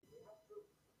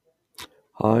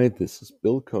Hi, this is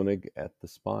Bill Koenig at the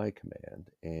Spy Command,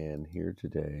 and here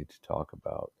today to talk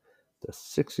about the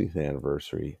 60th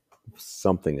anniversary of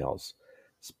something else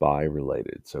spy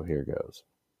related. So here goes.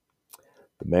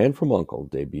 The Man from U.N.C.L.E.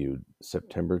 debuted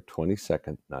September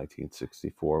 22nd,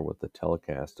 1964, with the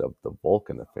telecast of The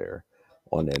Vulcan Affair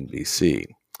on NBC.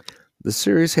 The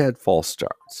series had false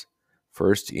starts.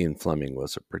 First, Ian Fleming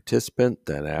was a participant,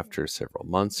 then, after several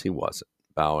months, he wasn't,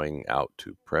 bowing out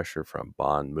to pressure from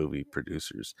Bond movie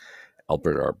producers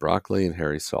Albert R. Broccoli and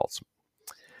Harry Saltzman.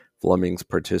 Fleming's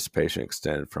participation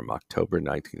extended from October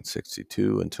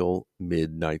 1962 until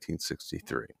mid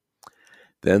 1963.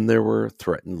 Then there were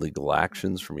threatened legal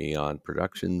actions from Eon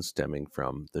Productions stemming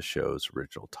from the show's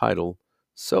original title,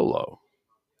 Solo.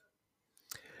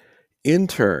 In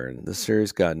turn, the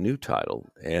series got a new title,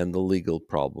 and the legal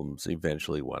problems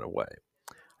eventually went away.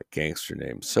 A gangster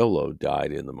named Solo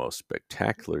died in the most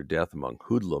spectacular death among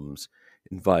hoodlums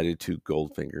invited to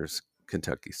Goldfinger's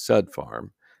Kentucky Stud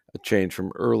Farm, a change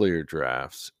from earlier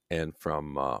drafts and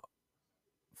from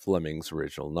Fleming's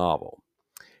original novel.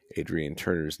 Adrian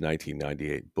Turner's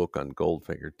 1998 book on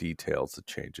Goldfinger details the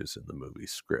changes in the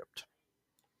movie's script.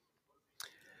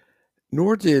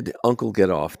 Nor did Uncle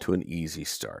get off to an easy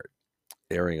start.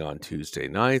 Airing on Tuesday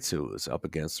nights, it was up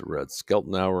against the Red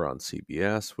Skelton Hour on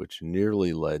CBS, which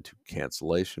nearly led to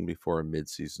cancellation before a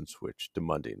mid-season switch to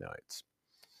Monday nights.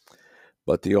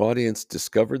 But the audience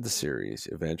discovered the series,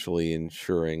 eventually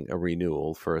ensuring a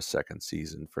renewal for a second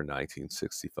season for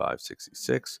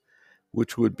 1965-66,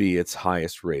 which would be its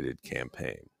highest-rated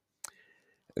campaign.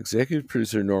 Executive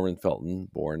producer Norman Felton,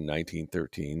 born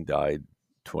 1913, died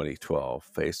 2012,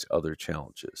 faced other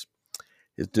challenges.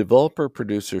 His developer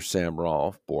producer Sam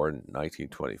Rolfe, born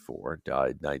 1924,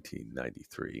 died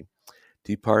 1993,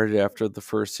 departed after the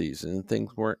first season, and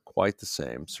things weren't quite the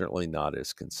same, certainly not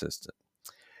as consistent.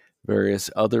 Various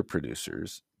other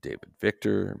producers, David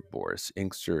Victor, Boris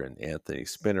Inkster, and Anthony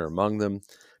Spinner among them,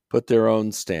 put their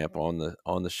own stamp on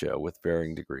the show with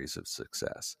varying degrees of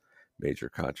success. Major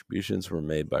contributions were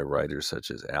made by writers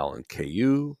such as Alan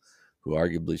Caillou, who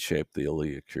arguably shaped the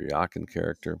Elia Kuryakin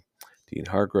character, Dean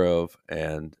Hargrove,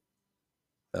 and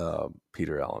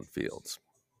Peter Allen Fields.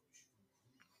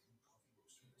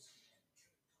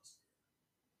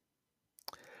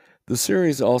 The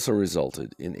series also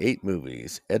resulted in 8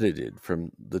 movies edited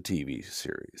from the TV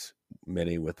series,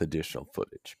 many with additional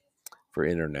footage, for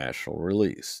international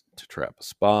release. To Trap a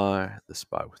Spy, The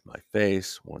Spy with My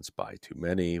Face, One Spy Too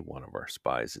Many, One of Our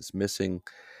Spies is Missing,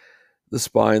 The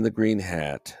Spy in the Green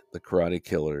Hat, The Karate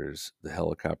Killers, The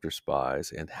Helicopter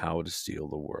Spies, and How to Steal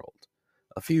the World.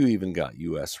 A few even got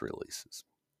U.S. releases.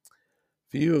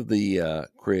 Few of the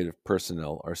creative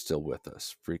personnel are still with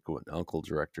us. Frequent Uncle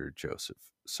director Joseph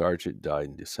Sargent died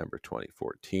in December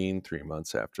 2014, 3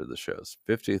 months after the show's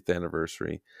 50th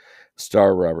anniversary.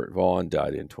 Star Robert Vaughn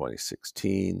died in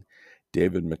 2016.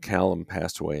 David McCallum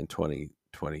passed away in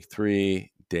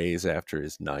 2023, days after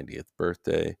his 90th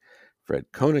birthday. Fred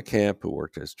Konekamp, who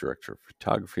worked as director of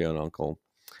photography on Uncle,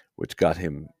 which got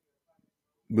him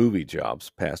movie jobs,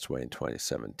 passed away in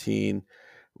 2017.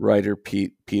 Writer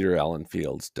Peter Allen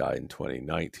Fields died in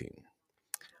 2019.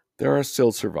 There are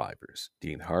still survivors.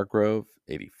 Dean Hargrove,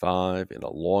 85, in a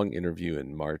long interview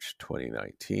in March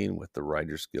 2019 with the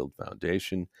Writers Guild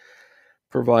Foundation,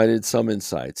 provided some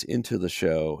insights into the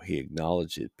show. He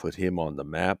acknowledged it put him on the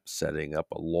map, setting up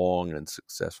a long and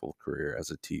successful career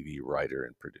as a TV writer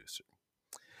and producer.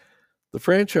 The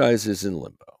franchise is in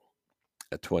limbo.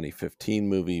 A 2015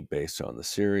 movie based on the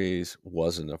series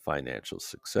wasn't a financial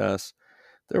success.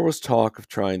 There was talk of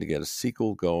trying to get a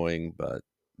sequel going, but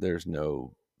there's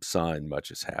no sign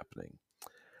much is happening.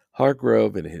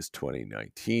 Hargrove, in his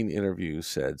 2019 interview,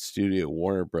 said Studio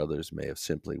Warner Brothers may have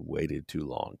simply waited too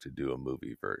long to do a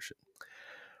movie version.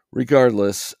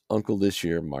 Regardless, Uncle this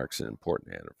year marks an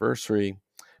important anniversary.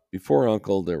 Before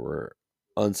Uncle, there were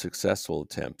unsuccessful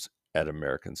attempts at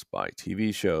American spy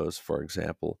TV shows. For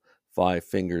example, Five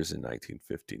Fingers in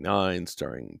 1959,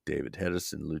 starring David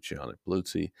Hedison and Luciano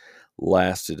Paluzzi,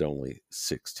 lasted only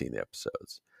 16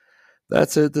 episodes.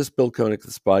 That's it. This is Bill Koenig,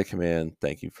 the Spy Command.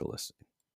 Thank you for listening.